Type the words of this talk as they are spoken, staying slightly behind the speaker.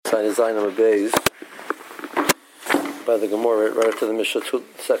Tiny Zainam Abayz by the Gemara right after the Mishnah,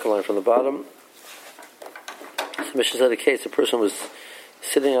 second line from the bottom. So Mishnah said a case, a person was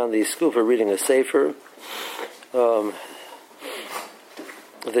sitting on the skufa reading a sefer.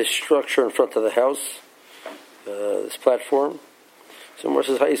 This structure in front of the house, this platform. So Gemara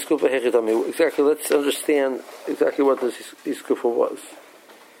says, "Hi, skufa hechitami." Exactly. Let's understand exactly what this skufa was.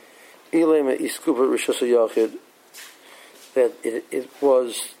 Ilema iskufa rishus yachid. That it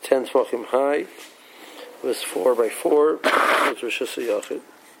was 10 tvachim high. It was 4 by 4. It was rishus yachid.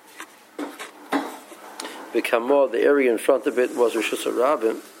 The kamod, the area in front of it, was rishus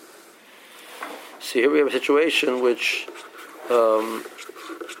rabin. So here we have a situation which you're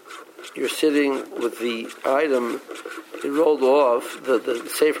sitting with the item. It rolled off. The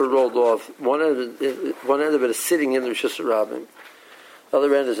sefer rolled off. One end of it is sitting in the rishus rabin. The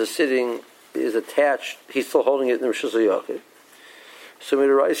other end is attached. He's still holding it in the rishus yachid. So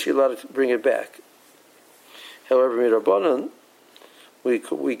midaraisa, you're allowed to bring it back. However, midrabanan, we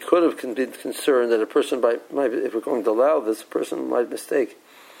could have been concerned that a person might, if we're going to allow this, a person might mistake,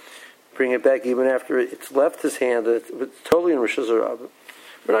 bring it back even after it's left his hand. It's totally in rishus rabin.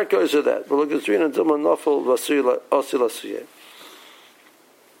 We're not going to that. But look at Zrina Dilma Nafal Vasila.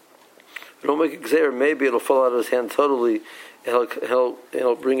 Don't make a gzeir. Maybe it'll fall out of his hand totally.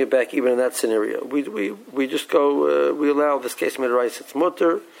 He'll bring it back even in that scenario. We just go. We allow this case midaraisa. It's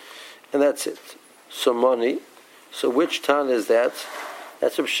mutter, and that's it. So money. So which tan is that?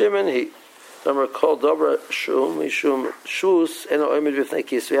 That's Reb Shimon. He number called Dobra Shum Mishum Shus and Oimid V'fnei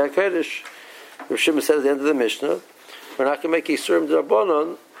Kisvei HaKodesh. Reb Shimon said at the end of the Mishnah, we're not going to make Yisurim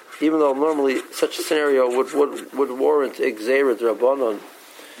D'Rabbanon, even though normally such a scenario would warrant a Gzeira D'Rabbanon.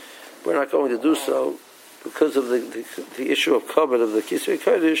 We're not going to do so because of the issue of Kabbalah of the Kisvei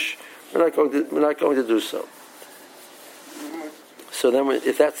Kodesh. We're not going to do so. So then,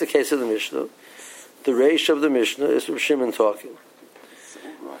 if that's the case of the Mishnah, the reish of the Mishnah is Reb Shimon talking.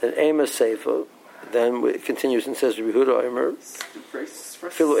 Then Ema Seifa. Then it continues and says Rabbi Yehuda Omer,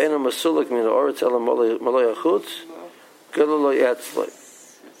 Filu ena masulik min ha'oretz ela malay hachutz.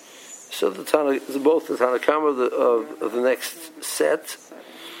 So the both the Tanakama of the next set,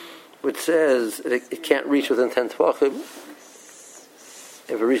 which says it can't reach within 10 tvachim.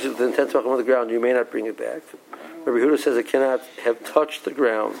 If it reaches within 10 tvachim on the ground, you may not bring it back. Rabbi Yehuda says it cannot have touched the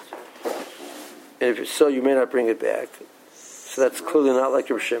ground, and if so, you may not bring it back. So that's clearly not like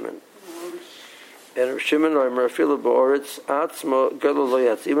Reb Shimon. And Reb Shimon or Merafilu ba'oretz atzma gadol lo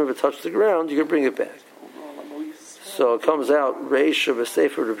yatz. Even if it touched the ground, you can bring it back. So it comes out reish of a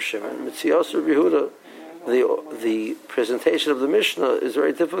sefer Reb Shimon. Mitzios Reb Yehuda. The presentation of the Mishnah is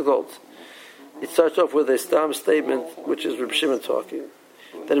very difficult. It starts off with a stam statement, which is Reb Shimon talking.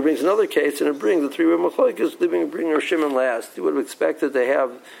 Then it brings another case, and it brings the three-way machlokes, bringing Reb Shimon last. You would have expected to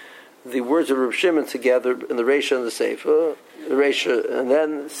have the words of Reb Shimon together in the reisha and the sefer, and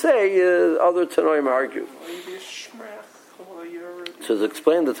then say other Tanoim argue. So to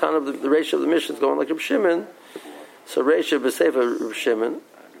explain the Tan of the reisha of the Mishnah is going like Reb Shimon. So reisha b'sefer Reb Shimon.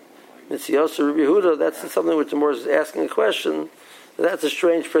 Mitzios Reb Yehuda, that's something which the Morris is asking a question. That's a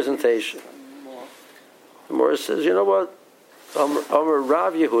strange presentation. The Morris says, you know what? Amar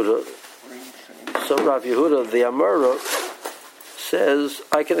Rav Yehuda. So Rav Yehuda, the Amara, says,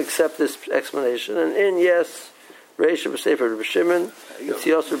 I can accept this explanation. And in, yes, Reisha B'Sefer Reb Shimon,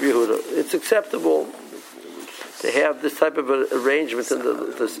 Mitzios Reb Yehuda. It's acceptable to have this type of arrangement in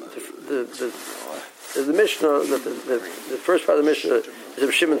the Mishnah, the first part of the Mishnah is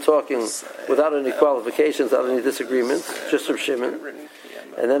Reb Shimon talking without any qualifications, without any disagreements, just Reb Shimon.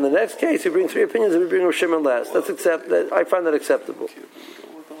 And then the next case, we bring three opinions and we bring Reb Shimon last. I find that acceptable.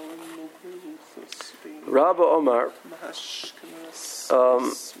 Rabba Omar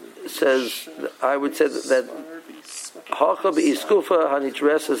says, I would say that Hacha B'Iskufa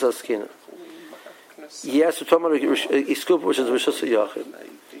Hanidresses Askina. Yes, we're talking about Iskufa, which is Rishus Yachid.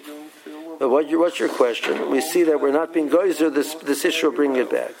 But what's your question? We see that we're not being geyser this issue of bringing it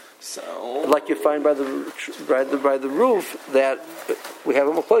back. Like you find by the roof that we have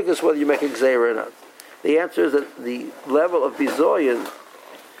a machlokes whether you make a gzeira or not. The answer is that the level of bizoyin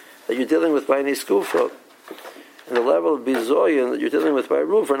that you're dealing with by an iskufa and the level of bizoyin that you're dealing with by a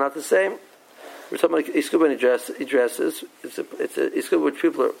roof are not the same. We're talking about iskufa and dresses. It's a iskufa which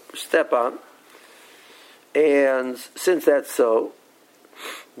people step on, and since that's so,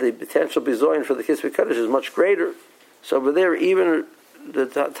 the potential bizoyin for the Kisvei Kodesh is much greater. So over there, even the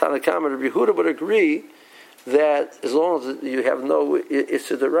Tanakama and Rabbi Yehuda would agree that as long as you have no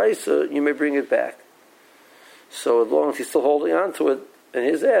Issa D'Oraisa, you may bring it back. So as long as he's still holding on to it in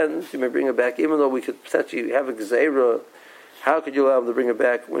his end, you may bring it back, even though we could potentially have a Gzeira How could you allow him to bring it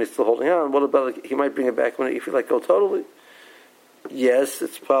back when he's still holding on? What about he might bring it back when if you go totally? Yes,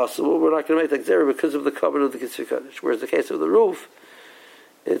 it's possible. We're not going to make the Xera because of the cover of the Kitzur Kaddish. Whereas the case of the roof,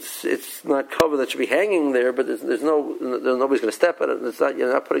 it's not cover that should be hanging there, but there's nobody's going to step on it, and it's not,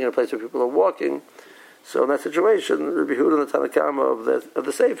 you're not putting it in a place where people are walking. So in that situation, Rabbi Yehuda and the Tanakama of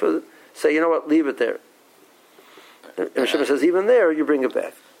the Sefer say, you know what, leave it there. And Shimon says, even there, you bring it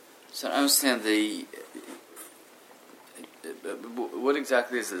back. So I understand what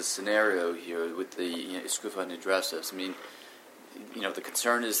exactly is the scenario here with the Iskufa Nidresses? I mean, the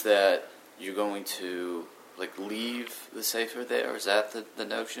concern is that you're going to leave the Sefer there. Is that the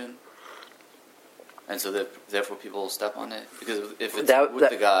notion? And so that therefore people will step on it? Because if it's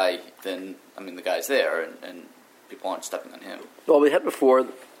the guy, then the guy's there, and people aren't stepping on him. Well, we had before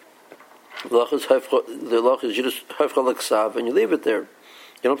the loch is you just hafcha l'ksav and you leave it there. You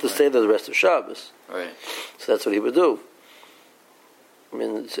don't have to stay there the rest of Shabbos. Right. So that's what he would do.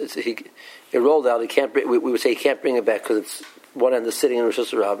 It rolled out. He can't. We would say he can't bring it back because it's one end is sitting in Rosh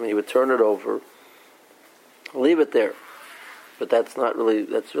Hashanah, and he would turn it over, leave it there. But that's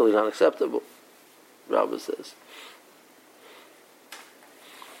really not acceptable. Rabbi says.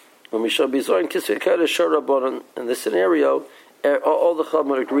 When we show Bizor and Kisvei Kaddish Shor Rabbanon in this scenario, all the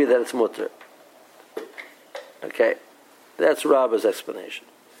Chachamim agree that it's mutter. Okay, that's Rabbi's explanation.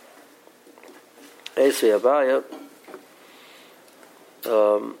 Esri Abaya.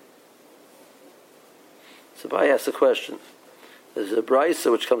 So Abaya asks a question. There's a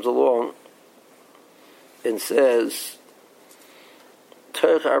brisa which comes along and says,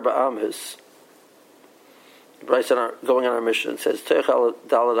 Terech Arba Amis. Brisa going on our mission says, Terech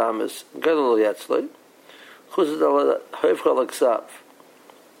Dalad Amis, Gadol Yatzloi, Chuz Dalad Hoivcha L'Ksav.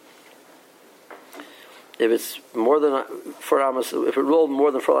 If it's more than 4 Amis, if it rolled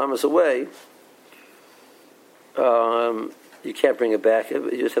more than 4 Amis away, you can't bring it back.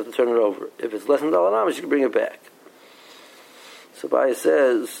 You just have to turn it over. If it's less than Dalad Amis, you can bring it back. So Baya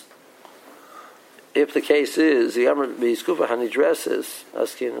says, if the case is the Amr B'Yiskufa Hanidresses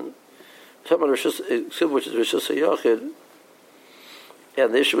Askinan, talking about Rishus, which is Rishus HaYochid,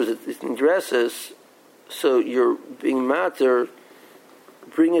 and the issue is that it's in dresses, so you're being matter,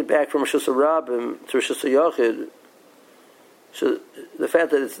 bring it back from Rishus HaRabim to Rishus HaYochid. So the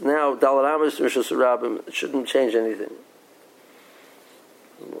fact that it's now Dalad Amos to Rishus HaRabim, it shouldn't change anything.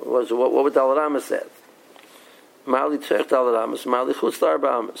 What would Dalad Amos say? Mali Tzech Dalad Amos, Mali Chutz D'Arba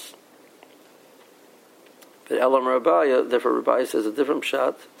Amos. But Elam Rabaya, therefore Rabaya says a different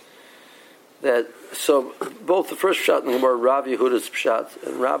pshat. So both the first pshat and the more Rav Yehuda's pshat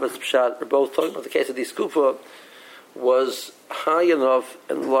and Rabbi's pshat are both talking about the case of the Skufa was high enough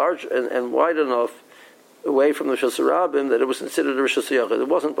and large and wide enough away from the Rishus HaRabim that it was considered a Rishus HaYochid. It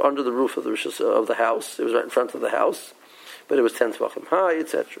wasn't under the roof of the house. It was right in front of the house, but it was 10 tvachim high,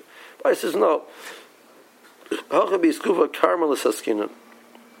 etc. But I says no. Hachabi Skufa Karmelis Haskinan.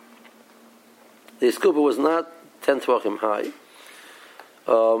 The Skufa was not 10 tvachim high.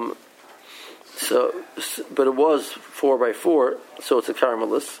 But it was 4 by 4, so it's a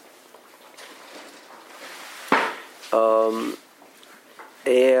Carmelis.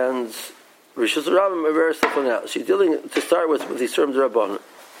 And Rishus HaRabim are very simple now. So you're dealing to start with these terms of Rabbanan.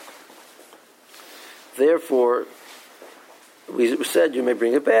 Therefore, we said you may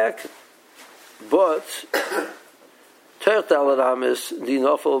bring it back, but Terech Dalad Amis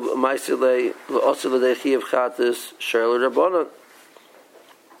Dinofel Maisilei L'Osilei Chiyav Chatis Sherler Rabbanan.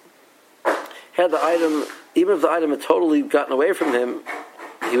 Had the item, even if the item had totally gotten away from him,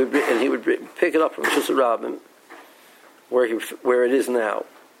 he would pick it up from Rishus HaRabim, where it is now,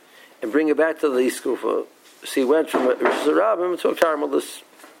 and bring it back to the Iskufa. So he went from Rishus HaRabim to a Carmelis.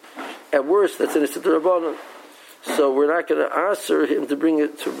 At worst, that's an Istat Rabbanan. So we're not going to answer him to bring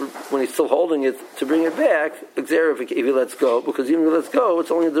it to when he's still holding it to bring it back. If he lets go, because even if he lets go,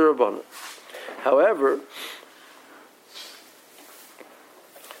 it's only the Rabbanan. However,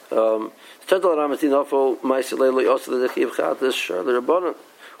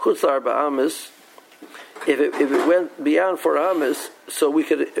 if it went beyond 4 amis, so we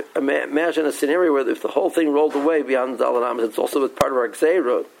could imagine a scenario where if the whole thing rolled away beyond Dalad Amis, it's also part of our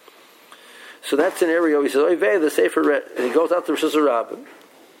Gzeira. So that scenario, he says, "Oy vey, the Sefer," and he goes out to Rishus HaRabim,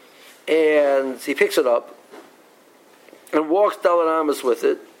 and he picks it up and walks Dalad Amis with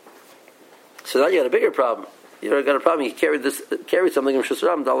it. So now you got a bigger problem. You got a problem. He carried something from Rishus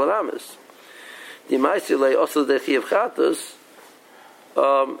HaRabim, Dalad Amis. The Maisilei also the Chiyav Chatos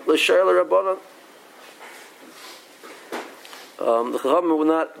l'Sherler Rabbanan. The Chachamim would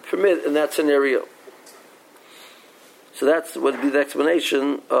not permit in that scenario. So that's what would be the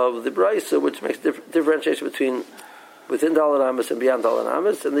explanation of the Brisa, which makes differentiation between within Dalet Amis and beyond Dalet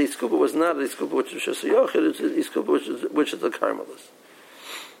Amis, and the Iskuba was not the Iskuba which is just a Yochid, it's the Iskuba which is the Carmelis.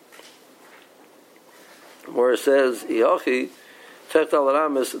 Where it says, Yochi, Tech Dalet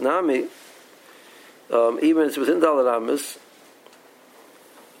Amis, Nami, even it's within Dalet Amis,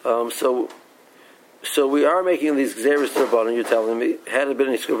 so we are making these Xeris to the bottom, you're telling me. Had it been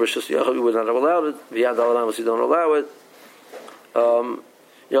an Iskuba just Yochid, we would not have allowed it. Beyond Dalet Amis, you don't allow it.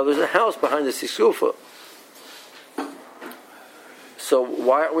 There's a house behind the Iskufa. So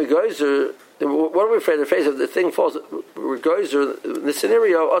why aren't we geyser? What are we afraid of? If the thing falls, we're geyser. In this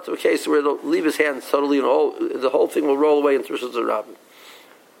scenario, up to a case where it'll leave his hands totally, and the whole thing will roll away into Rosh Hashanah.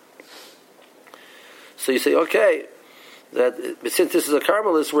 So you say, okay, that since this is a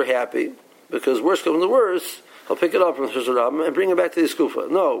Carmelist, we're happy because worst comes to worst, he'll pick it up from Rosh Hashanah and bring it back to the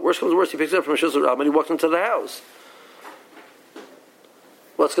Skufa. No, worst comes to worst, he picks it up from Rosh Hashanah and he walks into the house.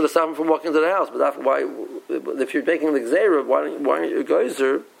 What's going to stop him from walking into the house? But why, if you're making the Gzeira, why aren't you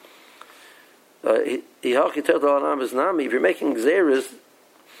geyser? If you're making Gzeiras,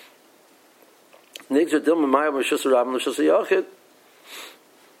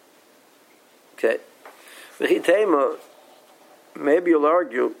 okay. Maybe you'll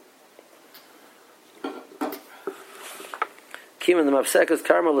argue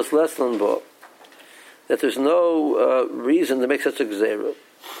that there's no reason to make such a Gzeira.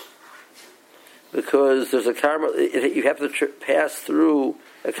 Because there's a Carmel, you have to pass through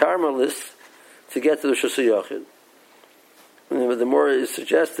a Carmelist to get to the Shus Yochid. The more is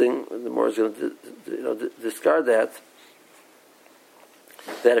suggesting, the more is going to discard that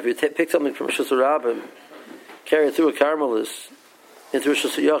if you pick something from Shus Rabbim, carry it through a Carmelist into a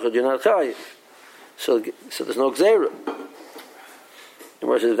Shus Yochid, you're not chayiv. So there's no Gzeira.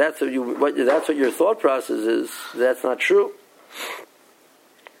 If that's what your thought process is, that's not true.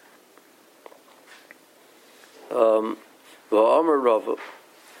 V'omer Rava,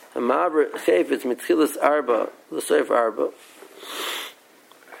 Hamaber Chayfetz Mitchilas Arba L'Seif Arba.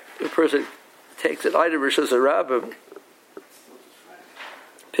 The person takes an item Rosh Hashanah,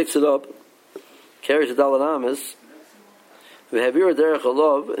 picks it up, carries it Dalet Amis, V'havir Derech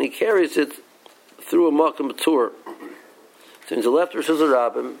Alav, and he carries it through a Makam B'Tur. So he left Rosh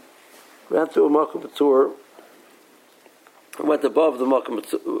Hashanah, ran through a Makam B'Tur, went above the Makam,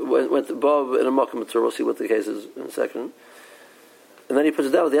 went above in a Makam B'Tur. We'll see what the case is in a second. And then he puts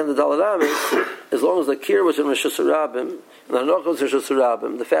it down at the end of the Dalet Amis, as long as the Kir was in Rosh Hashanah, and the Hanoch was in Rosh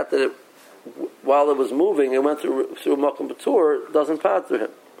Hashanah, the fact that while it was moving, it went through Makam B'Tur, doesn't pater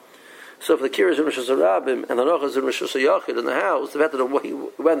him. So if the Kir is in Rosh Hashanah, and the Hanoch is in Rosh Hashanah in the house, the fact that he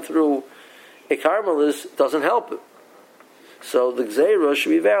went through a Carmelist doesn't help him. So the Gzeira should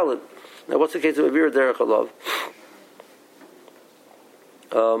be valid. Now what's the case of Avir Derech Alav?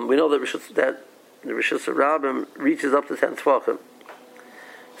 We know that the Rosh Hashanah reaches up to 10 Tvachim.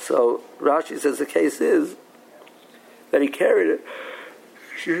 So Rashi says the case is that he carried it.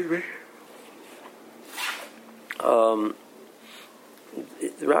 Excuse me.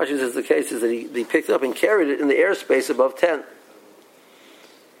 Rashi says the case is that he picked it up and carried it in the airspace above 10.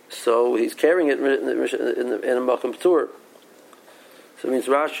 So he's carrying it in a Makam B'Tur. So it means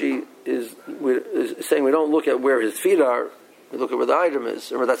Rashi is saying we don't look at where his feet are, we look at where the item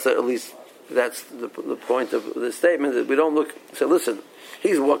is. Remember, that's the point of the statement, that we don't look, say, listen,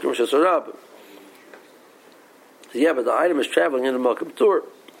 he's walking Rosh Hashanah. So yeah, but the item is traveling in the Makam B'Tur.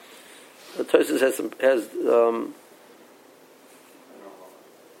 The Tosfos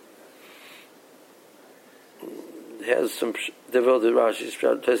has some devoted Rashi's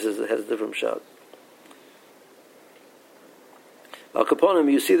shot. Tosfos has a different shot. Al Kaponim,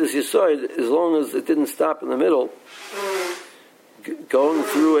 you see this Yisoid, as long as it didn't stop in the middle, going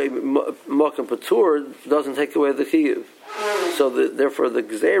through a Makam B'Tur doesn't take away the Chiyuv. So therefore the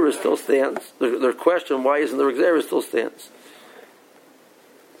Gzeira still stands. Their question, why isn't there a Gzeira, still stands.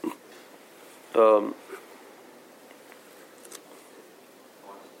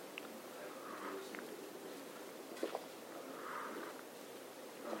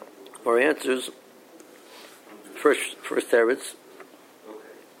 Our answers, first teretz.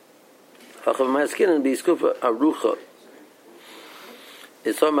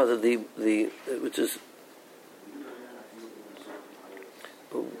 It's talking about the which is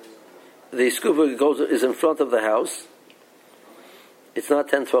the skufa is in front of the house. It's not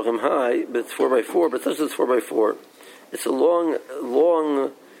 10 tvachim high, but it's 4x4. But this is 4x4. It's a long,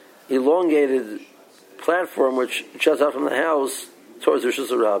 elongated platform which shuts out from the house towards Rosh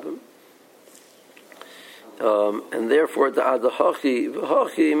Hashanah. And therefore, the adahachi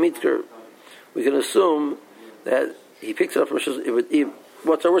v'hachi mitker, we can assume that he picks it up from Rosh Hashanah.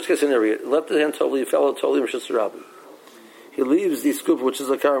 What's our worst case scenario? Left his hand totally, fell out totally in Rosh Hashanah. he leaves the skufa, which is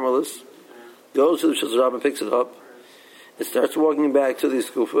a caramelist, goes to the Shus Rabbim, picks it up, and starts walking back to the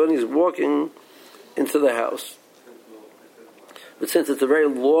skufa, and he's walking into the house. But since it's a very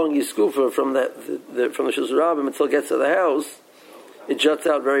long yiskufa from the Shus Rabbim until it gets to the house, it juts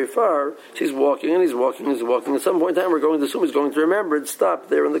out very far. He's walking and he's walking and he's walking. At some point in time, we're going to assume he's going to remember and stop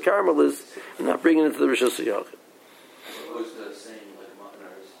there in the Carmelist and not bring it into the Rosh Hashanah.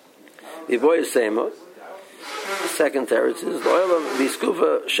 The boy is Sema. The second teretz is the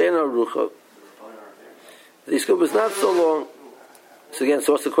Skufa Shena Rucha. The Skufa is not so long. So again,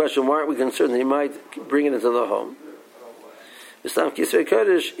 so what's the question? Why aren't we concerned that he might bring it into the home? Mistam Kisvei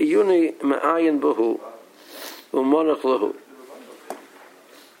Kodesh Iyuni Ma'ayin Buhu Umonach Lahu.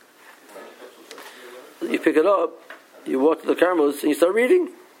 You pick it up, you walk to the Carmelist, and you start reading.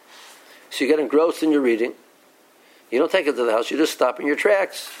 So you get engrossed in your reading. You don't take it to the house, you just stop in your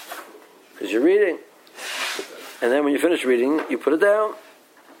tracks because you're reading. And then when you finish reading, you put it down.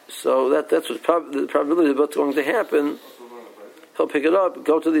 So that's what the probability of what's going to happen. He'll pick it up,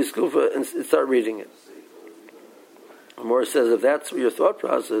 go to the skufa, and start reading it. Amor says, if that's your thought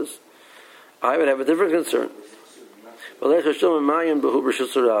process, I would have a different concern. So,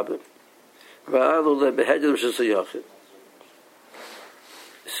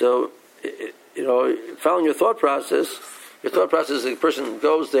 following your thought process is the person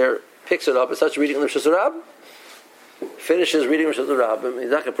goes there, picks it up, and starts reading the Rosh Hashanah, finishes reading Rosh Hashanah, he's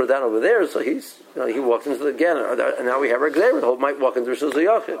not going to put it down over there, so he walks into it again, and now we have our Gzeira, he might walk into Rosh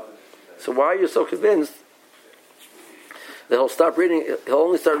Hashanah. So why are you so convinced that he'll stop reading, he'll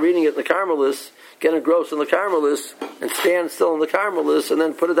only start reading it in the Carmelist, get engrossed in the Carmelist, and stand still in the Carmelist, and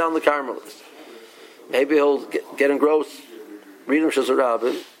then put it down in the Carmelist? Maybe he'll get engrossed, read Rosh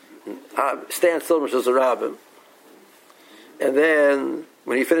Hashanah, stand still in Rosh Hashanah, and then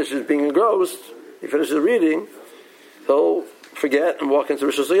when he finishes being engrossed, he finishes reading, he'll forget and walk into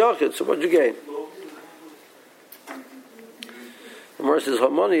Rosh Hashanah. So what'd you gain? The Gemara says,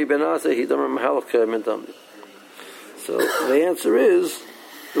 "Hamani ben Azeh hidamar mahalka min dami." So the answer is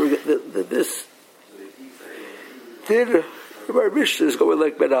that this did my Mishnah is going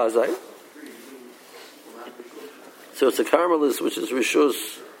like Ben Azai. So it's a Carmelist, which is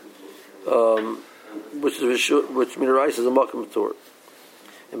Rishus, which Minerais is a Makam Torah.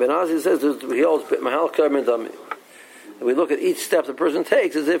 And Ben Azai says he holds Mahal Karmen Dami. And we look at each step the person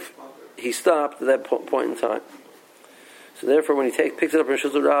takes as if he stopped at that point in time. So therefore, when he picks it up in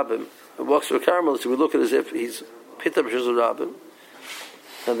Rishus Rabbim and walks through a Carmelist, we look at it as if he's picked up Rishus Rabbim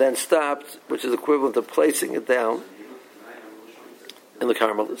and then stopped, which is equivalent to placing it down in the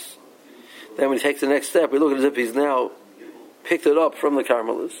Carmelist. Then when he takes the next step, we look at it as if he's now picked it up from the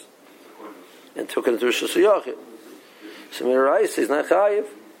Carmelist and took it into Rosh Hashanah. So Minerais is not chayiv.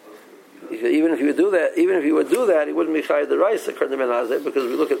 Even if he would do that, he wouldn't be chayiv the rice according to Ben Azai, because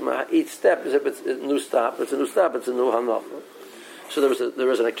we look at each step as if it's a new stop. It's a new stop. It's a new hanacha. So there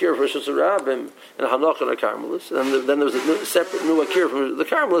was an akir for Rosh Hashanah and a hanacha and a Carmelist, and then there was a separate new akir from the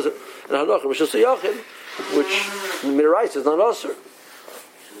Carmelist and a hanacha Rosh Hashanah, which Minerais is not usher.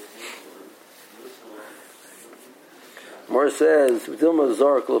 More says,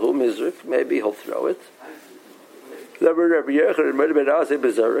 maybe he'll throw it.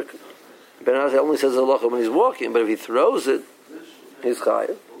 Ben Azai only says halacha when he's walking, but if he throws it, he's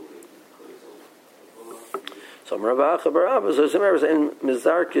chayiv. So the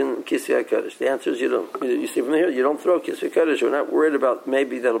answer is you see from here, you don't throw kisvei kodesh. We're not worried about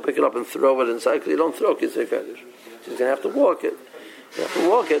maybe that'll pick it up and throw it inside, because you don't throw kisvei kodesh. He's going to have to walk it. You have to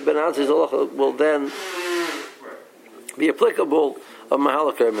walk it. Ben Azai's halacha will then be applicable of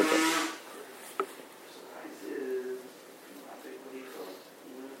Mahalak Ermitim.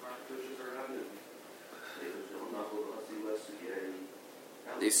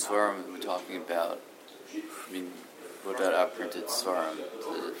 These svarim we're talking about, I mean, what about our printed svarim?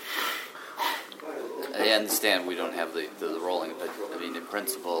 I understand we don't have the rolling, but I mean, in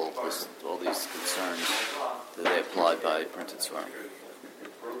principle, there's all these concerns that they apply by printed svarim.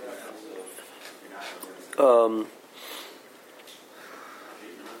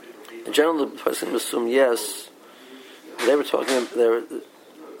 In general, the person would assume yes. They were talking.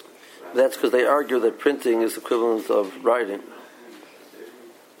 That's because they argue that printing is the equivalent of writing.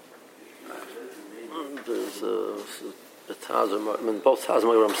 There's a Tazim. I mean, both Tazim.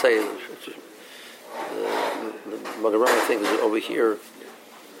 What I'm saying, the Magarama, I think, is over here,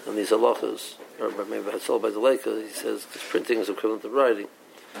 and these halachas, or maybe Hatzal by the Leica. He says printing is equivalent to writing.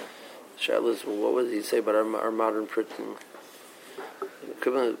 Shaila is, well, what would he say about our modern printing?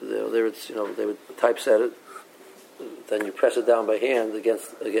 Equivalent, they would typeset it, then you press it down by hand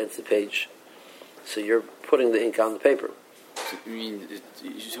against the page, so you're putting the ink on the paper. You mean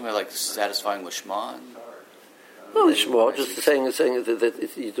you're talking about like satisfying lishman? No, it's more just saying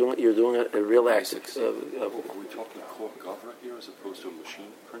that you're doing a real act. Are we talking core cover here as opposed to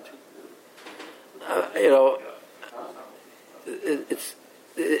machine printing?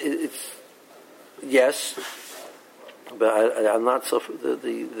 It's yes, but I'm not so.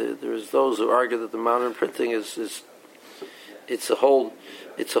 There's those who argue that the modern printing is it's a whole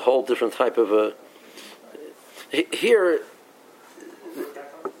different type of a. Here,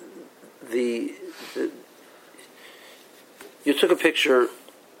 you took a picture,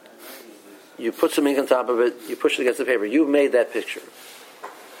 you put some ink on top of it, you push it against the paper. You made that picture.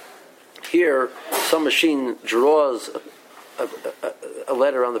 Here, some machine draws a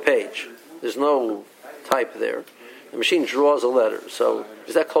letter on the page. There's no type there. The machine draws a letter. So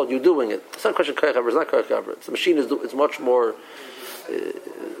is that called you doing it? It's not a question of koyach. It's not koyach. The machine is much more.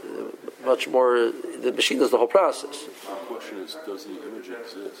 The machine does the whole process. The question is, does the image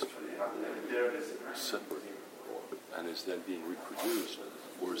exist separate and is then being reproduced,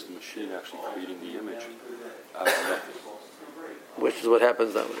 or is the machine actually creating the image out of nothing? Which is what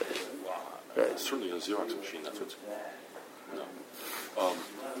happens nowadays. Right. Certainly on a Xerox machine, that's what's. No. I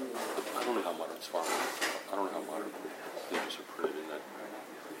don't know how modern farming. I don't know how modern pages are printed in that.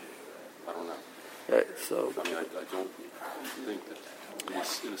 I don't know. Right. So. I mean, I don't think that.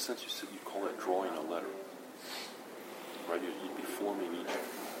 In a sense, you call it drawing a letter, right? You'd be forming each.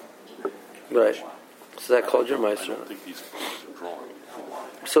 Right. So that called your meister. I don't think these are drawing.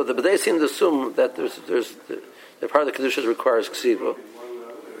 So but they seem to assume that there's the part of the kedusha requires ksiva.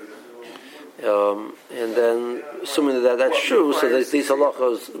 And then assuming that that's true, so that these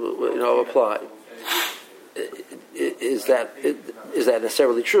halachos apply. Is that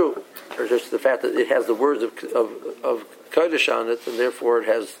necessarily true, or just the fact that it has the words of kodesh on it, and therefore it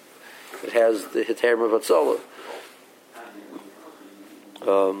has the hitarim of atzola?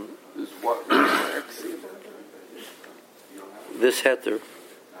 This heter.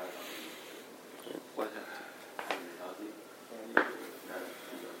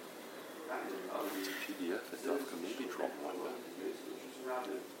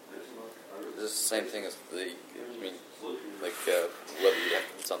 Is this the same thing as whether you have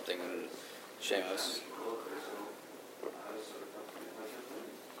to put something in Seamus?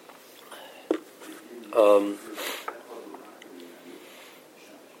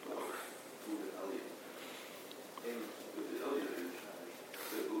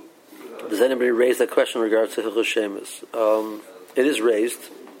 Does anybody raise that question in regards to Hilchos Shemus? It is raised.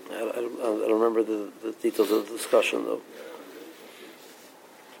 I don't remember the details of the discussion, though.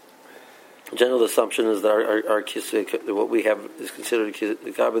 The general assumption is that our kisvei, what we have is considered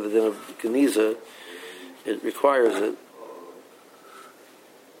the gabi, the din of geniza. It requires it,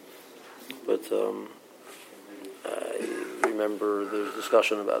 but I remember there's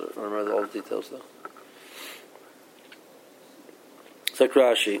discussion about it. I don't remember all the details though. It's like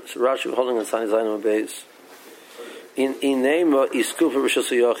Rashi. So Rashi holding on Sani Zayin base. In nema iskufa rishus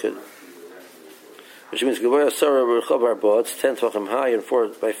yochid, which means Gavoya Sarah Rechav Arba. It's 10 tvachim high and 4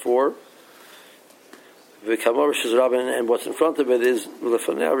 by 4. V'kamor rishus rabin, and what's in front of it is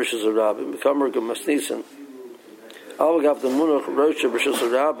lefanei rishus rabin. V'kamor gemasnisen. Alvagav the munach rocha rishus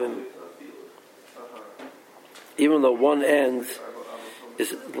rabin. Even though one end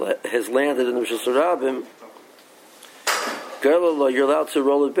has landed in the rishus rabin, Gerlalo, you're allowed to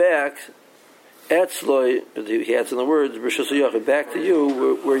roll it back. Etzloi, he adds in the words, Rishus Yachid, back to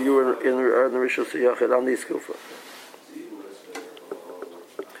you where you were in the Rishus Yachid on the Skufa.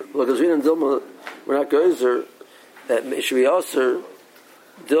 Look, as we in Dilma, we're not geyser, that it should be also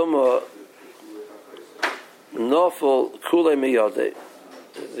Dilma Nofel Kule Miyade.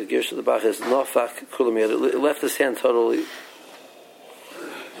 The Gersh of the Bach is Nofak Kule Miyade. It left his hand totally.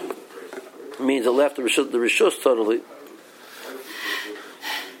 It means it left the Rishus totally.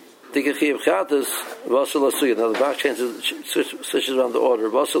 Now the Bach switches around the order.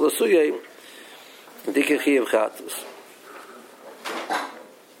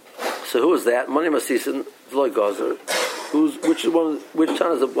 So who is that? Mani Masisin, V'loy Gozer. Which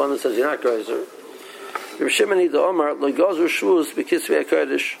town is the one that says you're not Gozer? Reb Shimon the Omar, Loy Gozer Shvuz B'Kisvei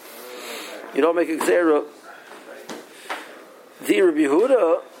HaKodesh. You don't make a Gzera. The Reb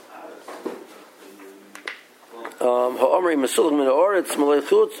Yehuda,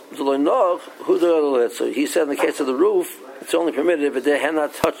 he said in the case of the roof, it's only permitted if it had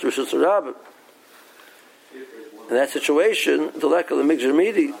not touched Rishus Rabbim. In that situation, the lack of the Migzor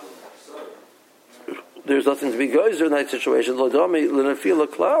Midi, there's nothing to be geyser in that situation. In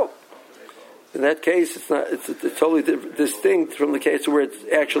that case, it's totally distinct from the case where it's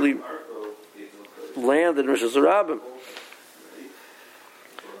actually landed in Rishus Rabbim.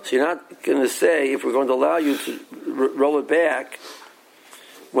 So you're not going to say, if we're going to allow you to roll it back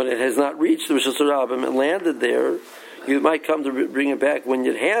when it has not reached the Rishus Harabim and landed there, you might come to bring it back when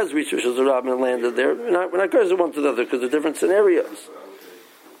it has reached Rishus Harabim and landed there. We're not going to one to the other because they're different scenarios.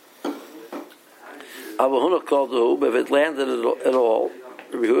 Avahuna called the but if it landed at all,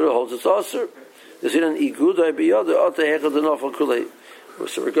 Rabbi Yehuda holds it's also. There's an igudai biyada ata hechad denofal kulei.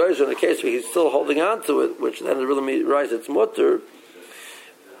 So it goes in a case where he's still holding on to it, which then it really means it's mutter,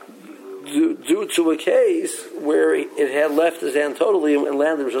 due to a case where it had left his hand totally and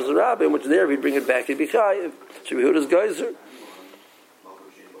landed Rishus Harabim, in which there if he'd bring it back, he'd be chayiv. So Rabbi Yehuda's geyser.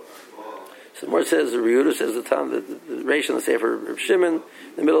 So the more says, Rabbi Yehuda says the time the Reish and the Sefer Reb Shimon,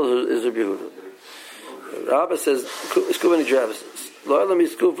 the middle is Rabbi Yehuda. Rabbi says, Skuba Nidravis. Lo'elam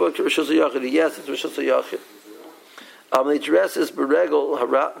Yiskufa Rishus Yachid. Yes, it's Rishus Yachid. Nidresses beregel.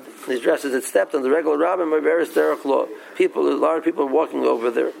 Nidresses it stepped on the regular Rabbi by various derech law. People, a lot of people are walking over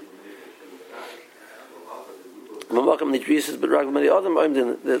there. The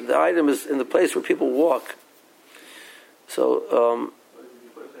item is in the place where people walk. So,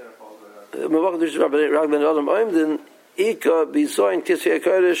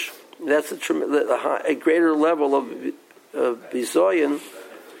 that's a greater level of bizoyin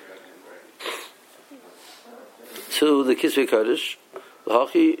to the Kisvei Kodesh.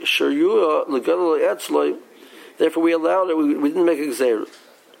 Therefore, we allowed it. We didn't make a gzeira.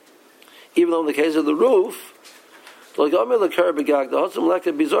 Even though in the case of the roof, over there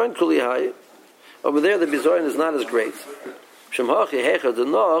the bizoyin is not as great. In that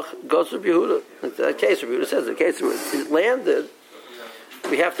case, Rabbi Yehuda says, in the case where it landed,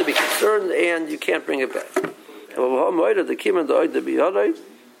 we have to be concerned and you can't bring it back. But in the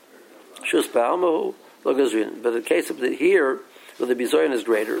case of here, where the bizoyin is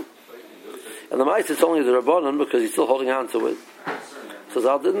greater, and the mice it's only the rabbanon because he's still holding on to it. So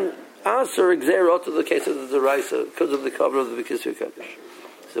Zal didn't answer exerot to the case of the deraisa because of the cover of the Kisvei Kodesh.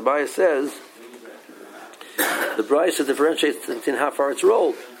 So Baya says the brisa differentiates between how far it's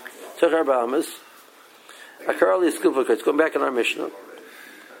rolled. Going back in our Mishnah,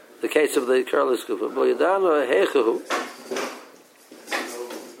 the case of the Karli Skufa.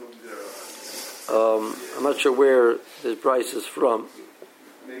 I'm not sure where this brisa is from,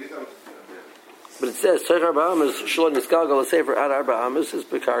 but it says Tzarech Arba Amas Shalom Nisgalgal Sefer Ad Arba Amas is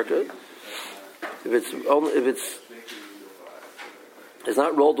Bekarka. If it's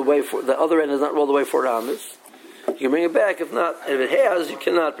not rolled away for the other end is not rolled away for Amas, you can bring it back. If not, if it has, you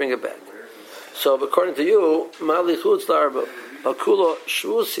cannot bring it back. So, according to you, Mali Chutz Larba Hakula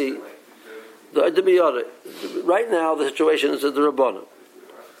Shvusi the Adibiyada. Right now, the situation is at the Rabbanim.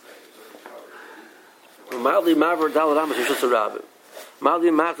 Mali Maver Dalad Amas Rishus Harabim. Mali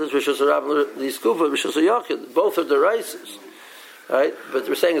Matas Rishus Harabim. The Skufa Rishus Yachid. Both are deraisas, right? But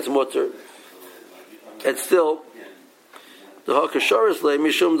we're saying it's mutter. And still, the Hakasharis lay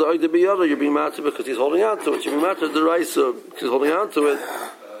Mishum the Adibiyada. You're being matter because he's holding on to it. You're being matter deraisa because he's holding on to it.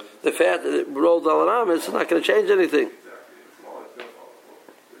 The fact that it rolled Dalad Amas is not going to change anything.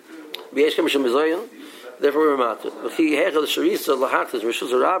 Therefore, we're matter. But he had the sharisa lahatas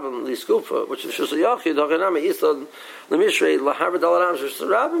Rishus Harabim the Skufa, which is Rishus Yachid. Haganami Islan the Mishrei lahaver Dalad Amas Rishus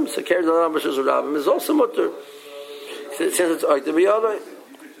Harabim. Seker Dalad Amas Rishus Harabim is also mutter. Since it's Oidibiyada.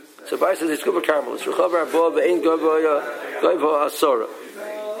 So Bai says it's Skufa Carmel. It's Rechavar Abba Ve'ein Goiva Asora.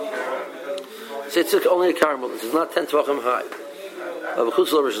 So it's only a Carmel. This is not 10 Tvachim high.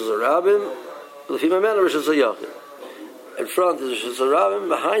 Avachutz Lo Rishus Harabim. L'fim Amena Rishus Yachid. In front is Rishus Harabim.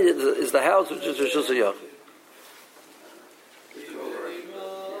 Behind it is the house, which is Rishus Yachid.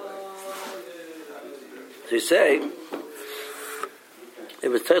 So you say, if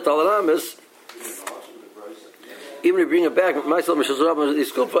it's Teit Dalad Amas, even if you bring it back, myself Rishus Harabim the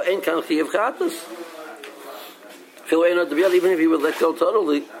Skufa ain't kan Chiyav Chatas. Even if he would let go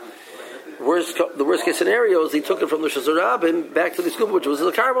totally, the worst case scenario is he took it from the Rishus Harabim back to the Skufa, which was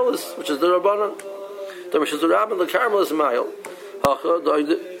the Carmelis, which is the Rabbanon. The Rishus Harabim, the Carmelis mile.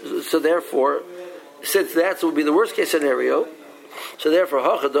 So therefore, since that would be the worst case scenario, so therefore,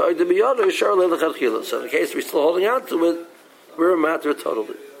 so in the case we're still holding on to it, we're a matter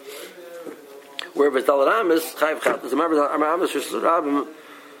totally. Where if it's Dalad Amas, Chayav Chatas, Amas Rishus Harabim,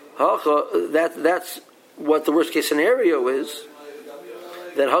 that's what the worst case scenario is.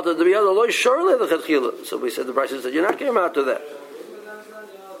 Then so we said the Brisa said you're not getting out to that.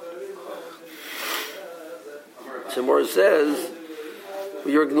 So more it says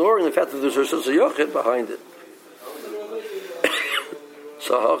you're ignoring the fact that there's Rishus Yachid behind it.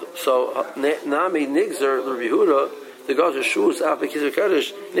 so Nami Nigzer the Rabbi Yehuda the Gaza Shus after Kisvei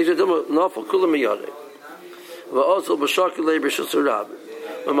Kodesh Nigzer Nafal Kulam Miyade. But also B'Shakilei Rishus Harabim.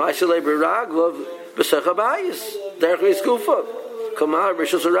 Ma'asilei b'raglov b'sechabayis derech iskufa. Kamar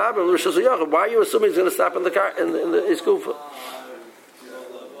b'shus rabim b'shus yachid. Why are you assuming he's going to stop in the car in the iskufa?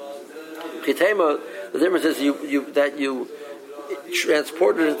 Chitema, the difference is that you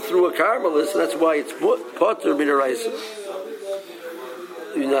transported it through a carmelist, and that's why it's potter b'deraisa.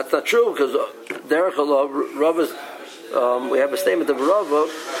 That's not true because derech halav Rav is. We have a statement of Rava.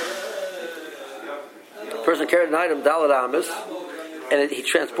 A person carried an item dalad amis, and he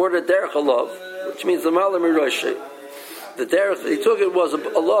transported derech halav, which means the malam miroshi. The derech he took it was a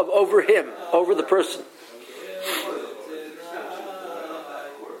love over him, over the person.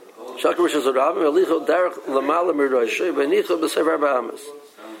 So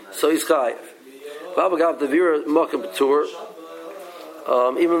he's chayiv. Babagav the vira makam b'tur.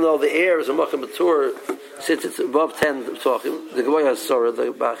 Even though the air is a makam b'tur, since it's above 10 talking, the Goy has sorrow,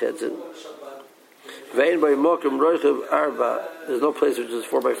 the Bach heads in. Vein by makam roichav arba. There's no place which is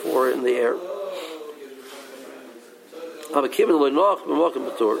 4x4 in the air. But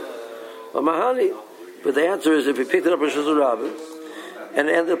the answer is if he picked it up Rosh Hashanah and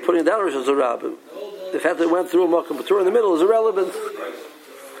ended up putting down Rosh Hashanah, the fact that it went through a Makam B'Tur in the middle is irrelevant.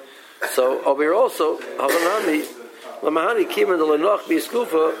 So over here also, Havanami, Lamahani Kiman the Lenoch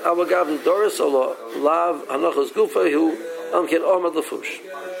Biskufa, Awagav the Doris Allah, Lav Hanachas Gufa, who Amkin Omad Lafush.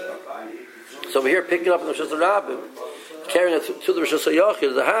 So over here, picking up the Rosh Hashanah, carrying it to the Rosh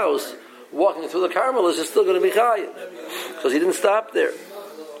Hashanah, the house, walking through the Carmel is still going to be chayiv because he didn't stop there.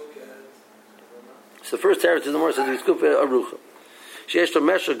 So the first teretz in the morning says Biskufa Arucha. It's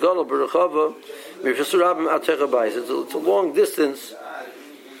a long distance.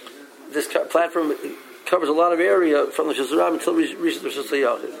 This platform covers a lot of area from the Shazarab until we reach the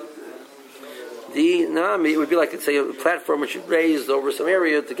Shasayachid. The Nami would be like, say, a platform which is raised over some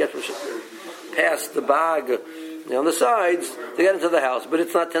area to get from past the bag on the sides to get into the house, but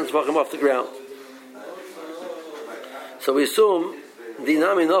it's not 10 tefachim off the ground. So we assume the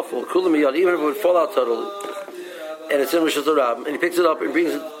Nami Nafal, Kulam Yad, even if it would fall out totally, and it's in Rosh Hashanah, and he picks it up and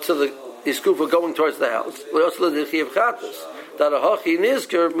brings it to the Iskufa going towards the house. We also learn the Chiyav Chatas. That a Hachi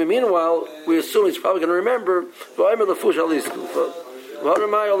Nizker, meanwhile, we assume he's probably going to remember, he'll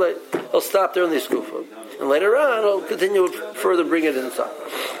stop there in the Iskufa. And later on, he'll continue further, bring it inside.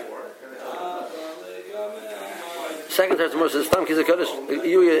 Second Testament says, Stam Kizakadosh,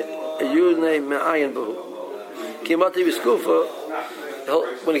 Yune Me'ayin Behu. Kimati Iskufa,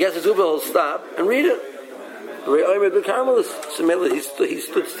 when he gets to Iskufa, he'll stop and read it. He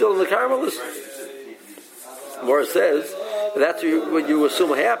stood still in the Carmelist. Morris says that's what you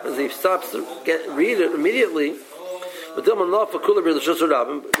assume happens. He stops to read it immediately. But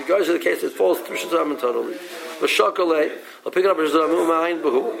regardless of the case, it falls through Shazam totally. But Shakale, he'll pick it up.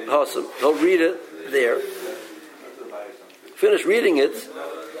 He'll read it there. Finish reading it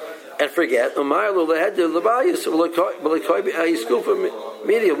and forget.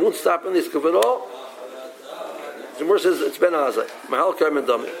 Media won't stop in the Iskuf at all. The Gemara says it's Ben Azai. Mahal Kaim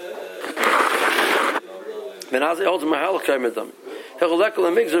Dami. Ben Azai holds Mahal Kaim Dami. Hecholekal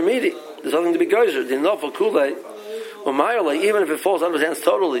and Migzor Midi. There's nothing to be geyser. The Nafal Kulei or Mayalei, even if it falls out of his hands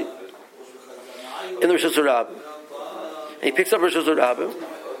totally in the Rosh Hashanah. And he picks up Rosh Hashanah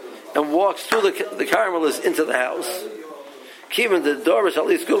and walks through the Carmelist into the house. Keeping the Doris at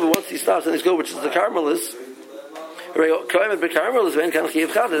least go, once he stops in his go, which is the Carmelist.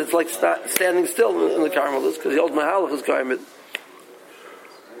 It's like standing still in the Carmelist because the old Mahalach is Karmid.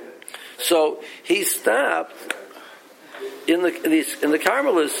 So he stopped in the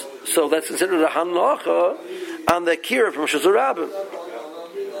Carmelist, so that's considered a Hanacha on the Kira from Shazarabim.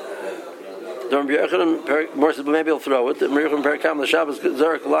 Maybe he'll throw it.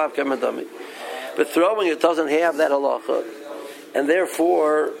 But throwing it doesn't have that halacha, and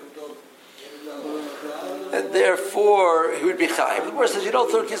therefore he would be chayiv. The Gemara says you don't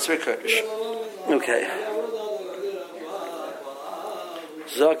throw Kitzur Kurdish. Okay.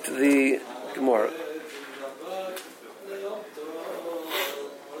 Zokt the Gemara.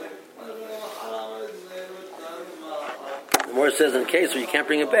 The Gemara says in case where you can't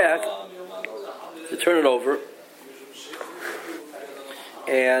bring it back, you turn it over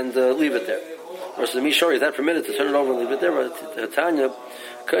and leave it there. Or so the Mishori is not permitted to turn it over and leave it there. But Tanya,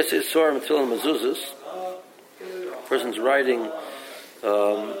 Kaisis Sorim Tfilim Mezuzas. Person's writing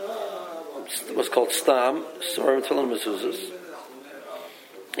what's called stam, Sorim Tfilim Mezuzas.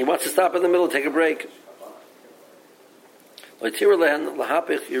 He wants to stop in the middle and take a break. It's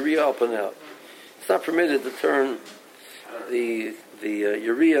not permitted to turn the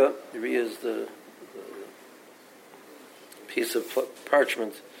urea. Urea is the piece of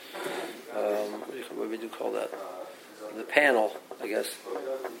parchment. What do you call that? the panel, I guess.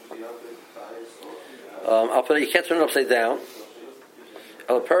 You can't turn it upside down.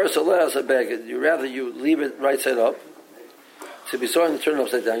 You rather you leave it right side up. To be sorry to turn it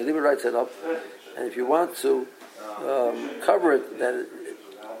upside down, you leave it right side up. And if you want to cover it, that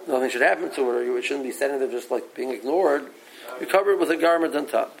nothing should happen to it, or it shouldn't be standing there just like being ignored, you cover it with a garment on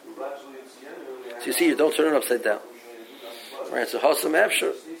top. So you see, you don't turn it upside down. Right? So hasam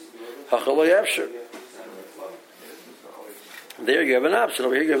efshir, hachaloy efshir. There you have an option.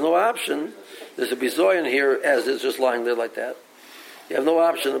 Over here you have no option. There's a bizoyan here as it's just lying there like that. You have no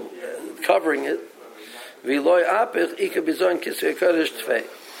option of covering it. V'loy apich ika bizoyan kisvei kodesh tfei.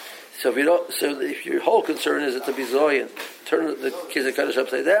 So if your whole concern is it's a bizoyan, turn the kisvei kodesh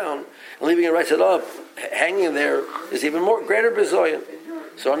upside down and leaving it right side up, hanging there is even more greater bizoyan.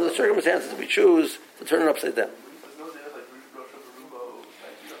 So under the circumstances, we choose to turn it upside down.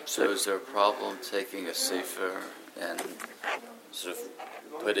 So is there a problem taking a sefer and sort of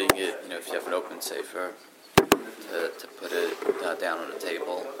putting it, if you have an open sefer, to put it down on a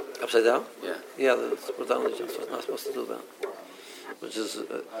table? Upside down? Yeah. Yeah, we're not supposed to do that. Which is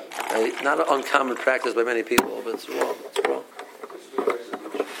not an uncommon practice by many people, but it's wrong. It's wrong.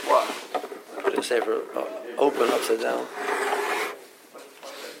 Why? Putting a sefer open upside down.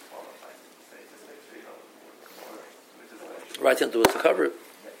 Right thing to do is to cover it.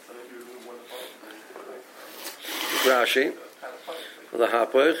 Rashi, the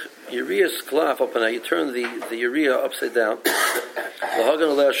hapach, Uriah's klaf open. You turn the Uriah upside down. The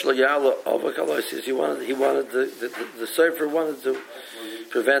hagan lesh lo yala avakalosis. He wanted the sefer wanted to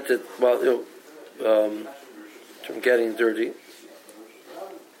prevent it from getting dirty,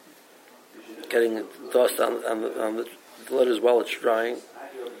 getting dust on the letters while it's drying.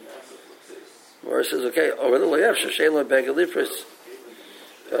 Or says, okay, over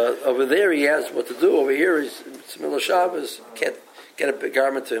there he has what to do. Over here he's Milah Shabbos, can't get a big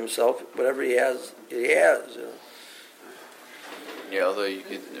garment to himself. Whatever he has, he has. Yeah, although you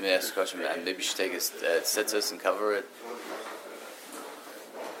could ask a question, maybe you should take his tzitzis and cover it.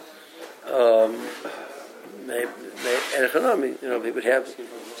 He would have.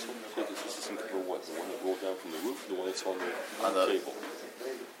 This isn't cover what? The one that rolled down from the roof, the one that's on the table.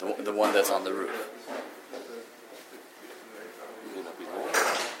 The one that's on the roof.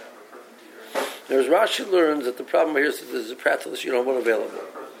 There's Rashi learns that the problem here is that there's a practice you don't have one available.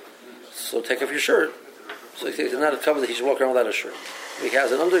 So take off your shirt. So it's not a cover that he should walk around without a shirt. If he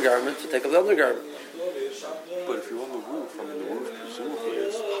has an undergarment, so take off the undergarment. But if you're on the roof, the roof presumably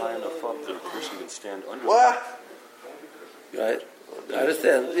is high enough up that a person can stand under. What? Right. I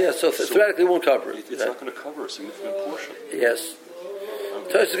understand. Yeah, so theoretically it won't cover it. It's not going to cover a significant portion. Yes.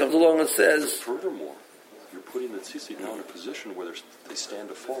 Tosfos comes along and says... Furthermore, you're putting the tzitzit now in a position where they stand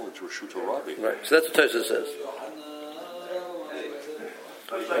to fall into a shuta rabbi. Right, so that's what Tosfos says.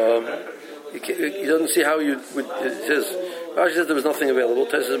 He doesn't see how you would... It says... Rashi says there was nothing available.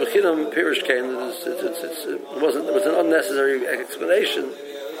 Tosfos says, Mechinam Pirish came. It was an unnecessary explanation.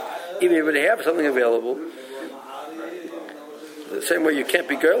 Even if you have something available, the same way you can't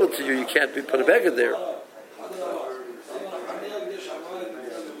be girded to you can't be put a beggar there.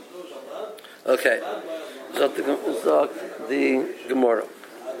 Okay, so the Gemara.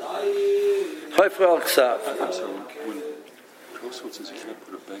 So when Tosfos says you can't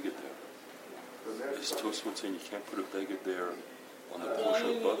put a beggar there, is Tosfos saying you can't put a beggar there on the portion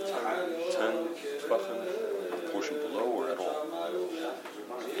above 10 tefachim, the portion below, or at all?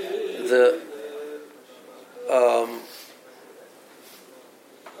 The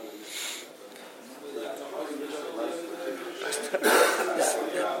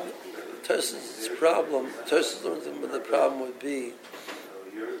problem would be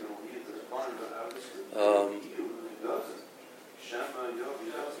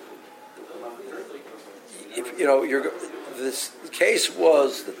if this case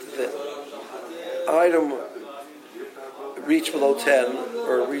was that the item reached below 10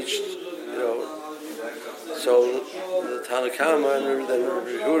 or reached so the Tanakama and then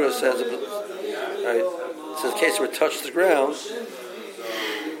Yehuda says right, it's a case where it touched the ground.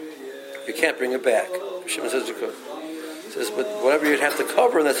 You can't bring it back. Shimon says you could. He says, but whatever you'd have to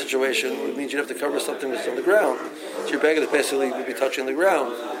cover in that situation would mean you'd have to cover something that's on the ground. So your beggar basically would be touching the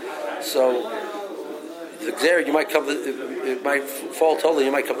ground. So the Xer, you might come. It might fall totally.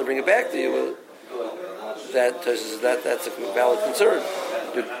 You might come to bring it back to you. That's a valid concern.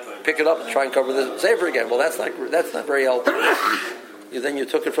 You pick it up and try and cover the Xer again. Well, that's not very helpful. Then you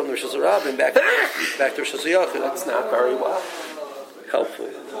took it from the Rosh Hashanah and back to Rosh Hashanah. That's not very helpful.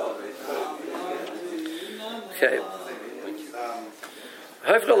 Okay.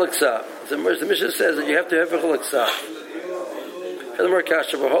 The Mishnah says that you have to have a Furthermore,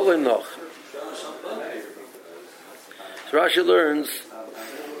 kasha v'holoi noch. So Rashi learns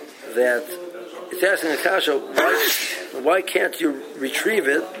that it's asking a kasha, why can't you retrieve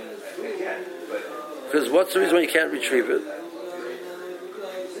it? Because what's the reason why you can't retrieve it?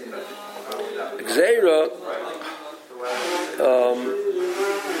 Gzeira,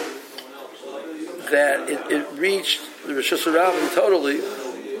 that it reached the Rosh Hashanah totally,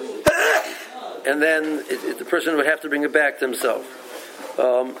 and then the person would have to bring it back to himself.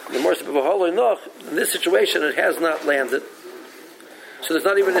 The more in this situation, it has not landed, so there's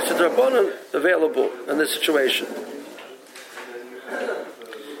not even a Sidrabanan available in this situation.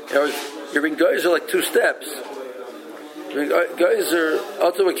 You're being geyser like two steps. You're being geyser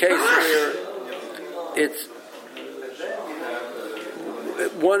out of a case where it's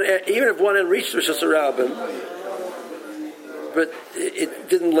one, even if one end reached Rosh Hashanah, but it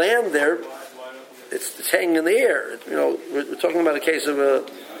didn't land there, it's hanging in the air. We're talking about a case of the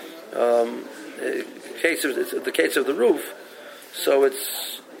case of the roof. So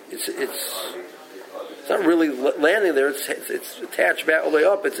it's not really landing there. It's attached back all the way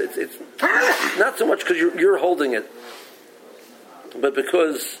up. It's not so much because you're holding it, but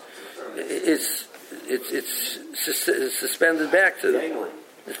because it's suspended back to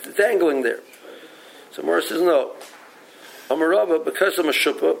it's dangling there. So Morris says no. Amarava, because of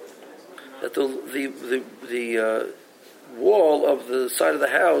Mashupah, that the wall of the side of the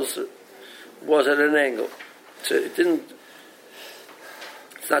house was at an angle, so it didn't.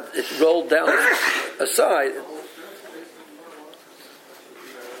 It rolled down aside.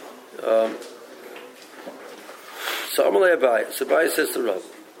 So Amalei Abai. So Abai says to Rav,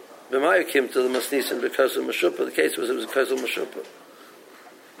 B'maya came to the Masnisin because of Mashupah. The case was it was because of Mashupah.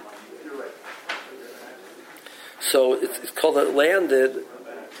 So it's called it landed.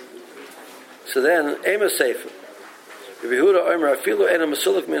 So then Ema Sefer. Yehuda Omer Afilu Ena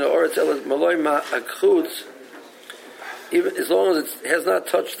Masulik Mina Oretz Ela Maloi Ma Akhutz. Even as long as it has not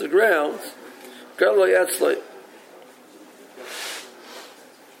touched the ground, Garlo Yatzloi.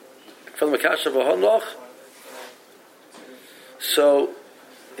 From the Kasha V'Hanoch. So,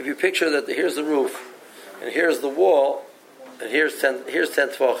 if you picture that here's the roof, and here's the wall, and here's 10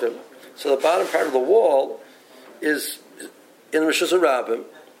 Tvachim, so the bottom part of the wall is in Rosh Hashanah,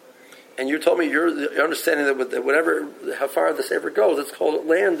 and you told me you're understanding that whatever, how far the Sefer goes, it's called it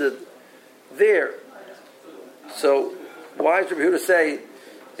landed there. So, why is Rabbi Yehuda say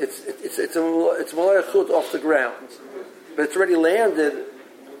it's Malay Chut off the ground, but it's already landed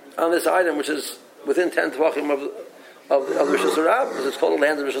on this item which is within 10 Tvachim of the Rosh Hashanah, because it's called a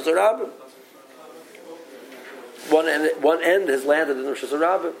landed Rosh Hashanah. One end has landed in the Rosh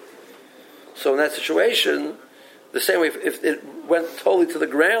Hashanah. So in that situation, the same way if it went totally to the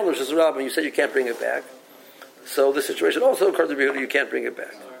ground, Rosh Hashanah, and you said you can't bring it back, so this situation also occurs to Rabbi Yehuda, you can't bring it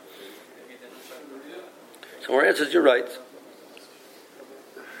back. So our answer is you're right.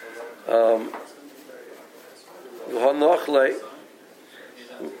 So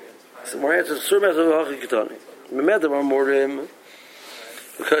our answer is Sur Mezav Hachi Ketani. Memedam Amorim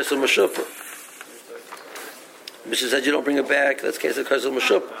because of Mashupah. Mishnah said you don't bring it back. That's the case of because of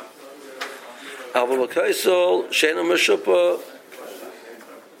Mashupah. Alva Makaisol Shena Mashupah.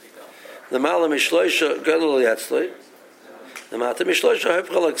 The Mala Mishloisha Gadol Yatzloi. The Mata Mishloisha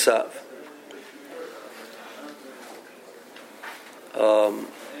Hepchalak Sav.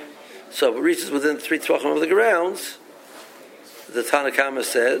 So if it reaches within 3 Tvachim of the grounds, the Tanakama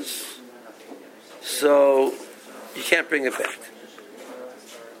says, so you can't bring it back.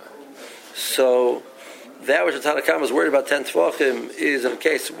 So that which the Tanakama is worried about 10 Tvachim is in a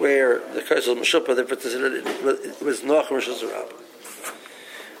case where the curse of Meshupah, therefore considered it was Noach Rosh Hashanah.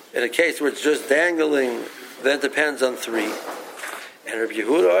 In a case where it's just dangling, then it depends on 3. And Rabbi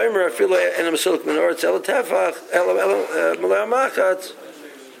Yehuda Omer Afilo Ena Masulik Min Oretz Ela Tefach Ela Malay Machat.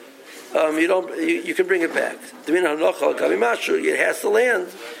 You can bring it back. It has to land,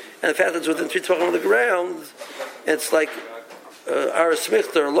 and the fact that it's within 3 Tvachim of the ground, it's like our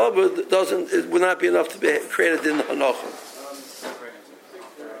smichter or labud it would not be enough to be created in the hanocha.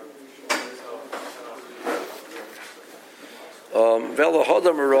 Velo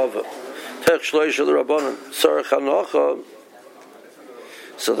hodam arava tech shloisha the rabbanon sarach hanocha.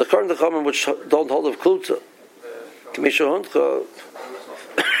 So the current chachamim which don't hold of klutza, k'misha hundcha.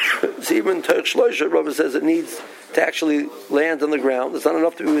 So even Teich Shloisha, Rabbi says it needs to actually land on the ground. It's not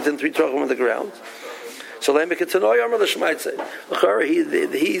enough to be within 3 Tvachim of the ground. So let me continue.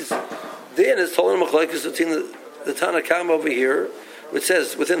 He's then is told him machlekes between the Tanakam over here, which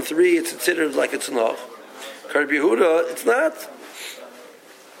says within 3 it's considered like it's enough. Rabbi Yehuda, it's not.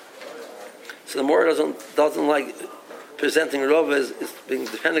 So the more doesn't like presenting Rov is being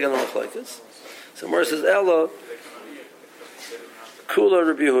depending on the machlokes. So Mor says Ella Kula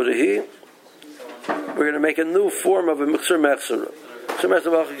Rabbi Yehuda. We're going to make a new form of a mixer mechzera. Because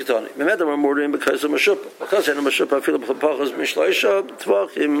of Mashupa. Because in a Mashupa, I feel the Pachas Mishloisha,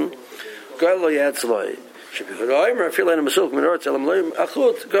 Tvachim, Galo Yatzlai. Should be Haraim, I feel in a Masuk, Minor, Tzelam Loim,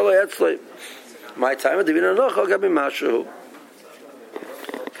 Achut, Galo Yatzlai. My time at the Vina Noch, I'll get me Mashu.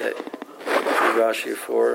 Okay. Rashi for